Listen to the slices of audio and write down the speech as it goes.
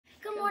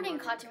morning,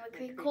 Cottonwood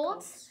Creek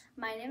Colts.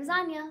 My name is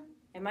Anya.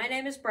 And my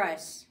name is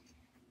Bryce.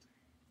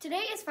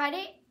 Today is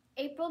Friday,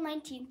 April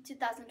 19th,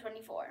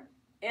 2024.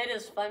 It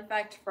is Fun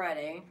Fact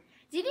Friday.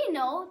 Did you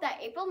know that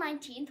April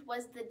 19th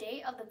was the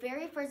day of the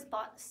very first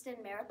Boston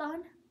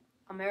Marathon?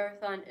 A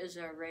marathon is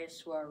a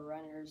race where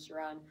runners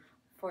run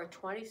for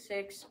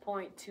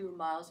 26.2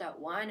 miles at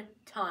one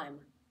time.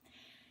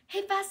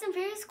 Hey, Fast and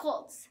Furious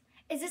Colts,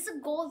 is this a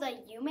goal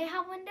that you may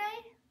have one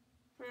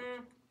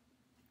day?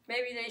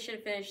 Maybe they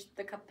should finish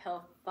the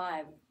Capel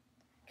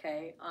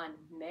 5K on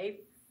May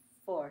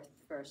 4th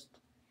first.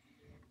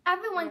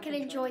 Everyone can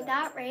enjoy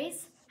that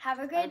race. Have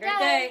a great Have a great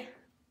day. day.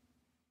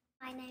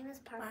 My name is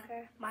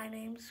Parker. My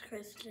name's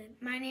Kristen.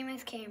 My name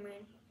is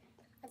Cameron.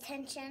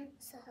 Attention,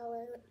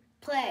 salute.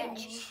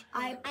 Pledge.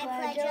 I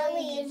pledge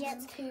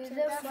allegiance to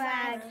the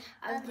flag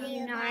of the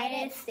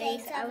United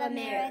States of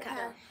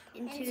America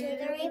and to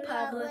the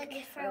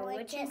republic for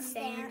which it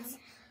stands,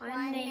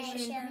 one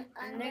nation,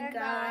 under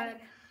God,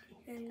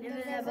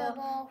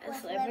 indivisible,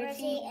 with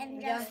liberty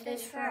and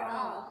justice for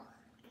all.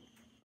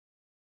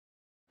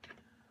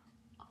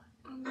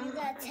 On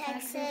the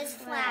Texas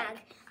flag,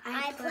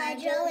 I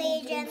pledge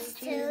allegiance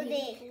to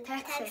thee,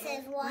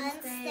 Texas, one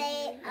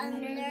state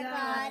under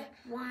God,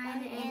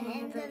 one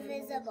and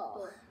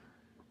indivisible.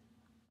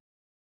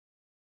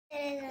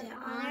 It is an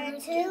honor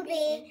to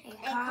be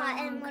a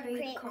Cottonwood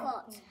Creek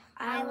Colt.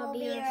 I will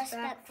be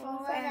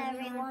respectful of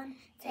everyone,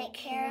 take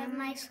care of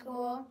my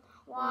school,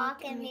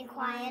 walk and be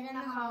quiet in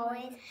the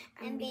hallways,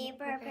 and be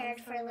prepared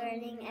for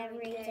learning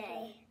every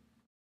day.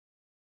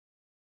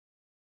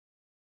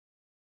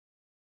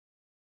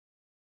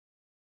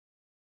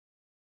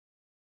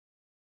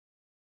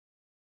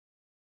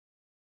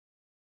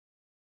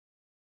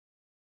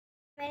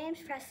 My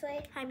name's Presley.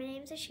 Hi, my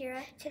name's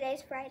Ashira.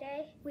 Today's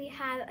Friday. We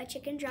have a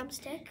chicken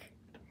drumstick,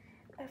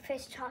 A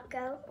fish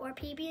taco. or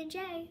PB&J.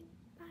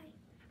 Bye.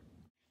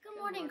 Good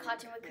morning,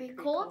 Cottonwood Creek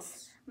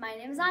Colts. My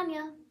name is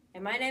Anya.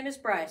 And my name is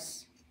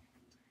Bryce.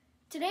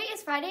 Today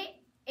is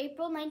Friday,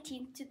 April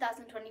 19th,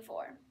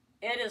 2024.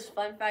 It is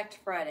Fun Fact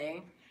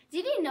Friday.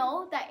 Did you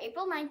know that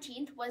April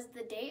 19th was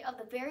the day of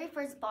the very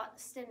first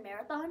Boston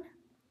Marathon?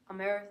 A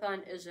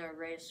marathon is a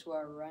race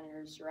where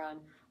runners run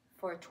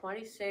for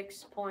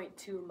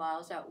 26.2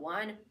 miles at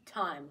one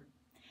time.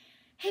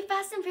 Hey,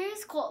 Fast and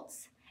Furious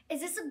Colts,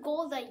 is this a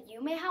goal that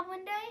you may have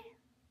one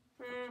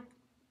day?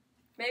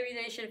 Maybe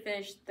they should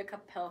finish the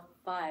Capel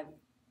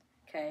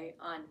 5K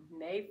on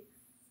May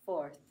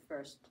 4th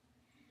first.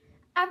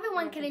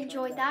 Everyone can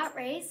enjoy that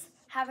race.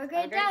 Have a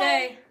great Have a great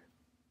day.